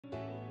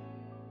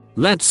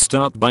Let's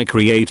start by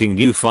creating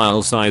new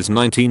file size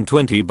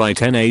 1920 by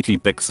 1080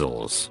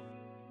 pixels.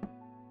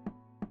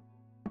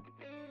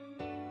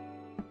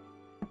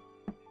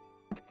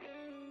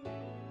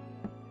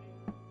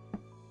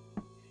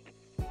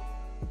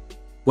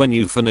 When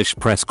you finish,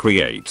 press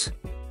create.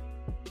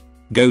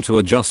 Go to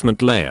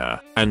adjustment layer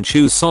and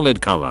choose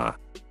solid color.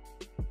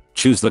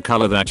 Choose the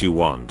color that you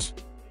want.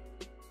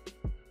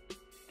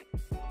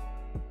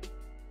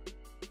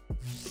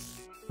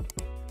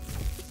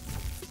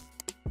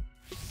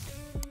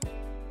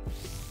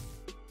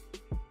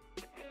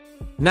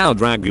 Now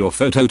drag your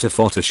photo to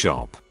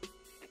Photoshop.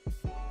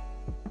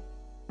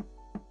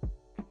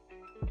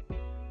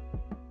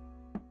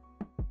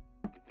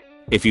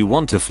 If you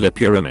want to flip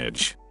your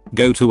image,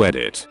 go to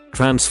Edit,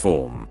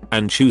 Transform,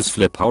 and choose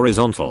Flip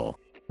Horizontal.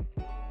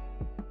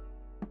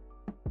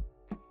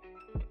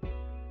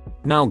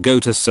 Now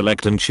go to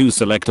Select and choose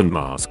Select and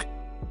Mask.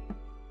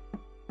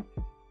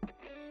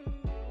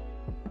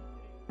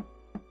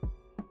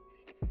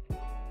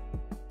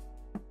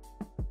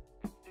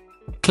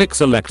 Click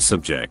Select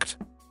Subject.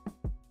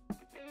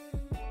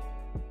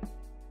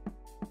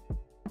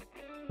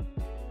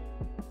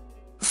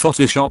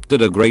 Photoshop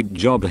did a great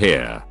job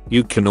here.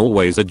 You can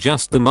always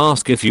adjust the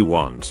mask if you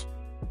want.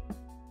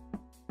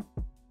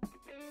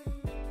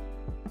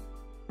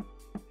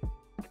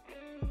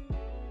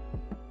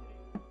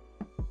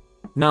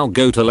 Now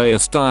go to Layer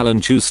Style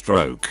and choose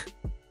Stroke.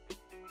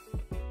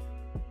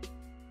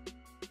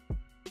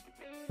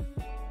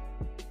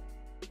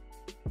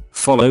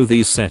 Follow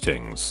these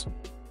settings.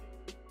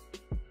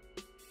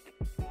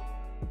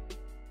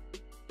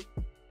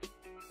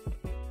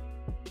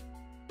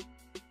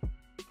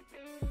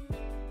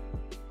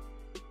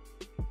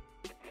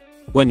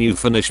 When you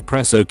finish,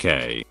 press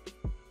OK.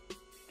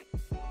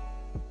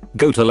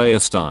 Go to Layer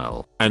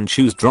Style and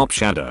choose Drop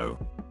Shadow.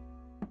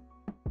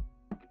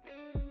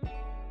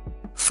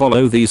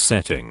 Follow these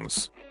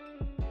settings.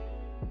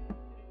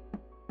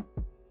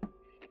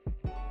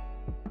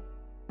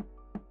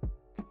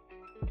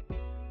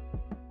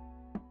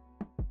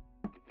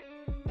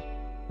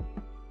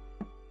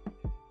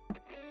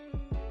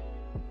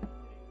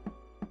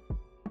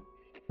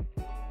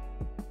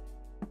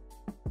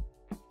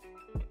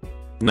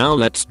 Now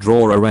let's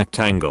draw a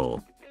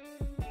rectangle.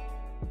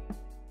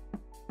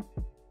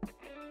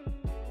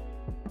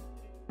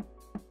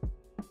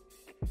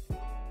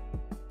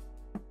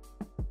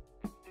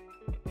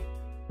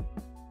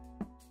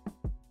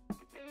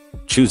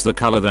 Choose the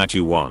color that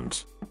you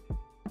want.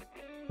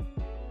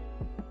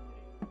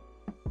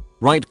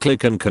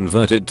 Right-click and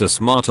convert it to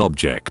Smart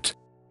Object.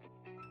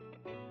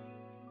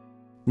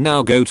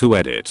 Now go to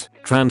Edit,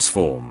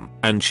 Transform,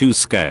 and choose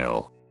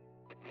Scale.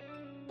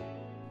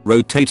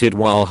 Rotate it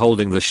while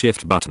holding the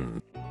Shift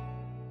button.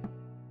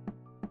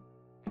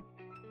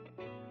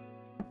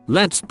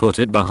 Let's put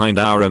it behind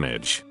our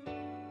image.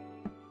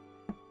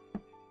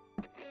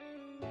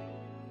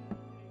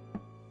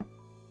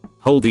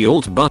 Hold the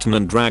Alt button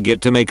and drag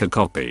it to make a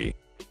copy.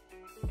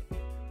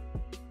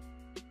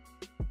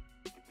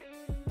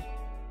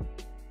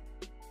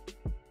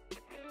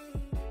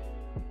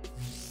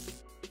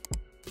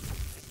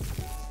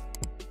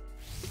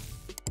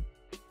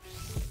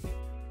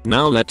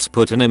 Now let's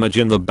put an image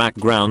in the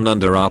background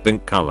under our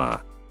pink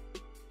color.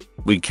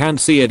 We can't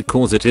see it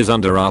cause it is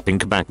under our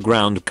pink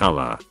background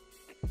color.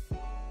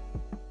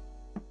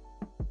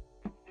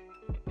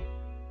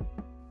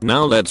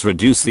 Now let's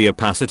reduce the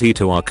opacity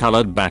to our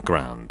colored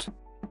background.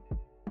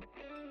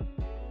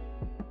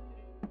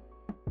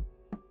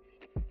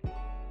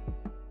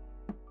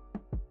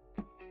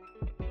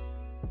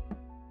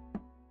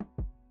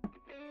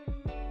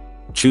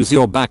 Choose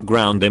your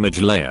background image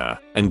layer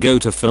and go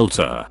to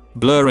Filter,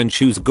 Blur and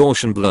choose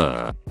Gaussian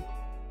Blur.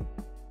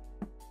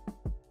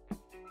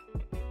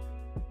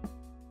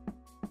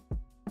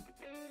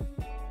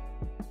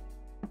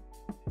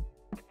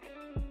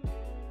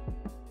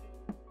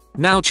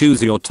 Now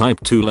choose your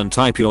type tool and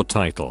type your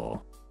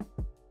title.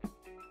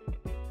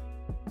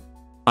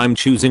 I'm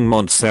choosing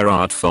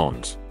Montserrat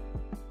font.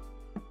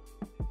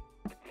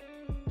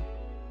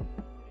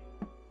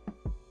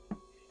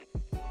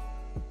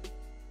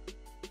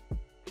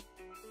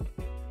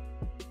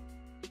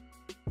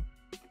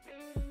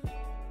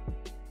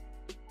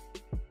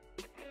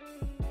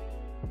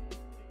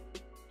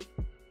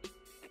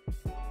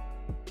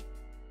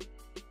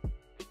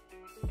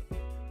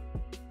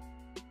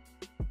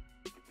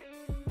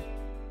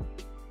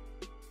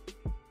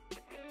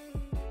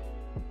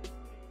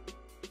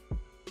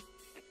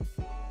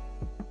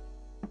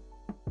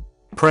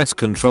 Press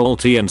Ctrl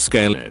T and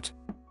scale it.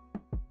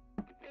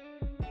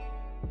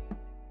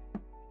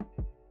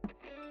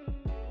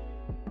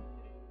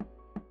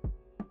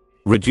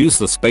 Reduce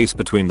the space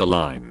between the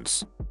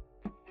lines.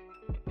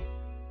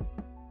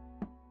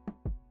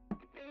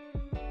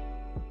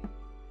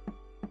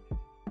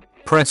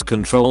 Press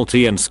Ctrl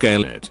T and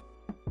scale it.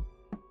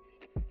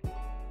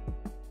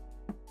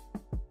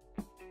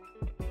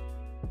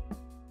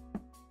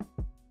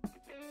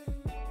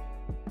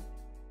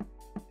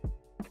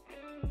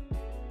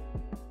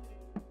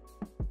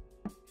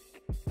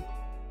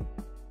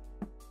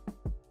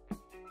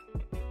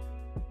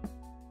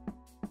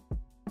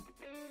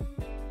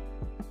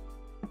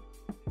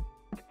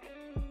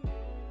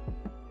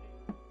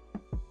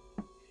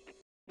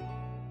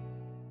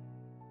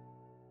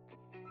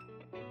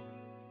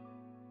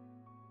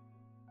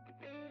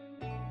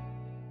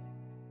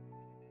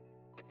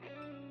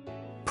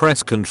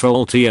 Press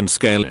Ctrl T and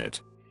scale it.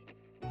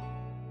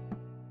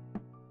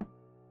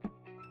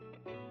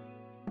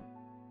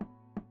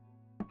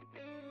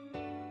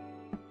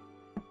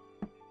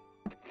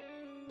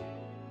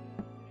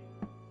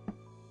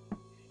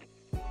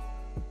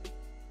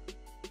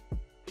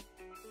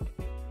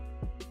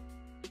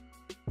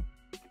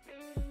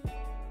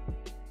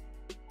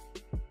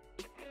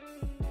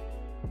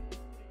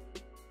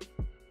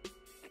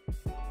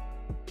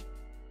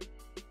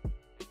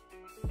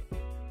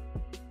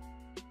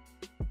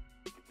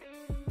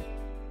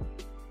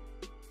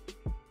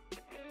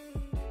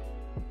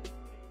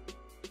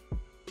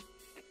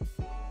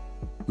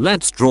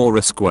 Let's draw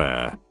a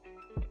square.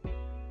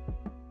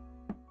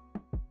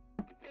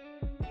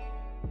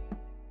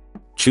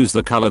 Choose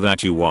the color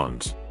that you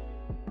want.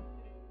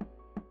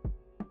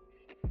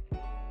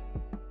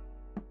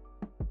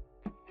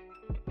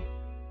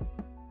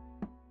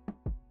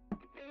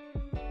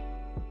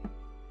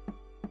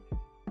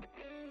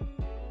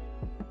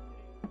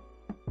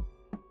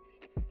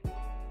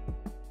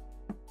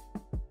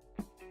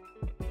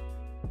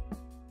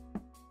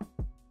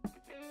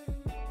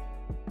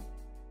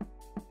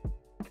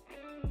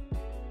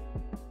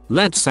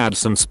 Let's add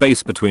some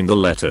space between the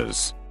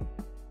letters.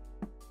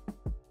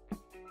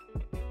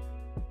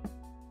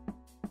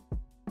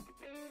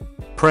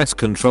 Press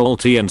Ctrl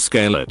T and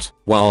scale it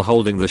while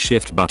holding the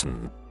Shift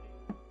button.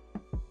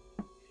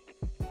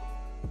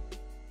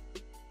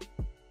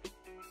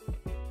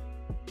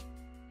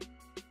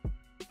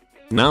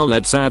 Now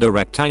let's add a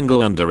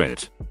rectangle under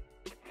it.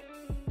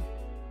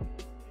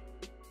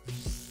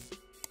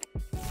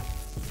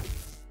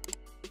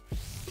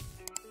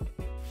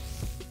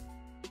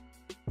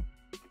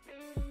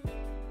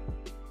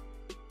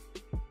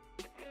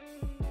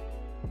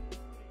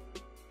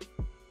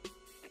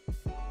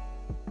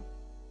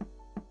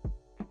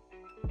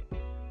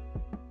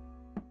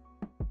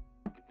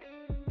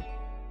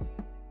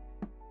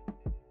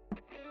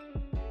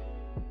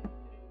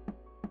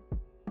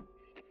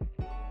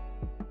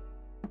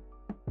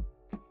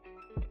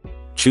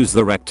 Choose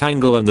the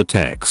rectangle and the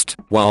text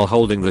while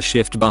holding the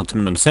Shift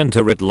button and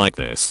center it like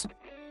this.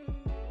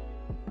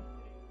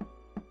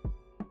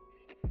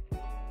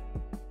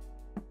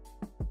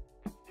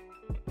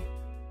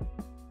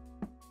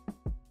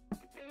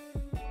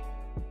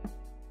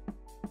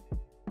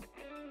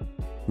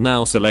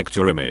 Now select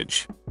your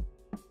image.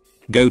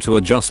 Go to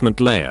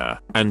Adjustment Layer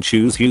and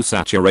choose Hue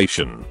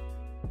Saturation.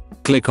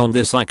 Click on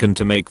this icon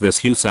to make this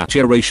hue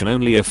saturation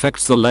only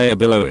affects the layer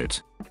below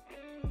it.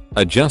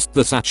 Adjust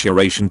the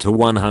saturation to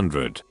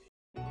 100.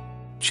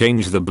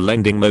 Change the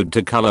blending mode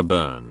to color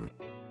burn.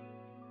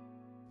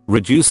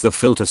 Reduce the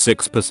fill to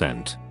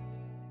 6%.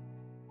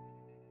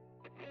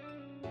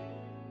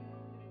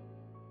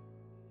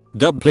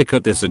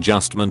 Double-click this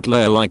adjustment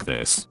layer like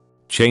this.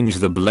 Change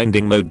the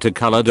blending mode to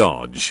color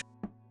dodge.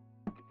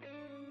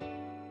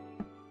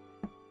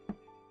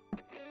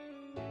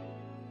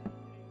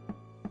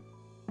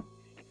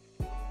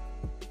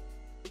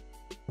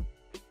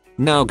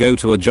 Now go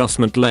to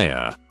Adjustment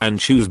Layer and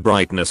choose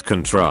Brightness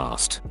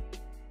Contrast.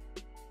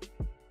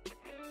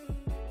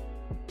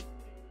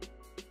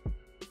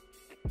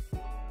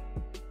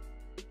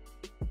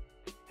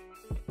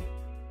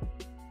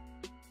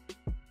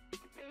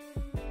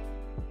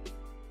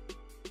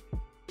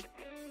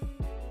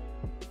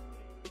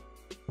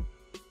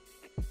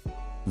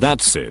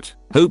 That's it.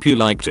 Hope you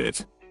liked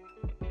it.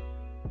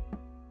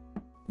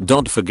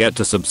 Don't forget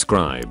to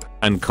subscribe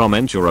and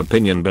comment your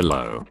opinion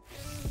below.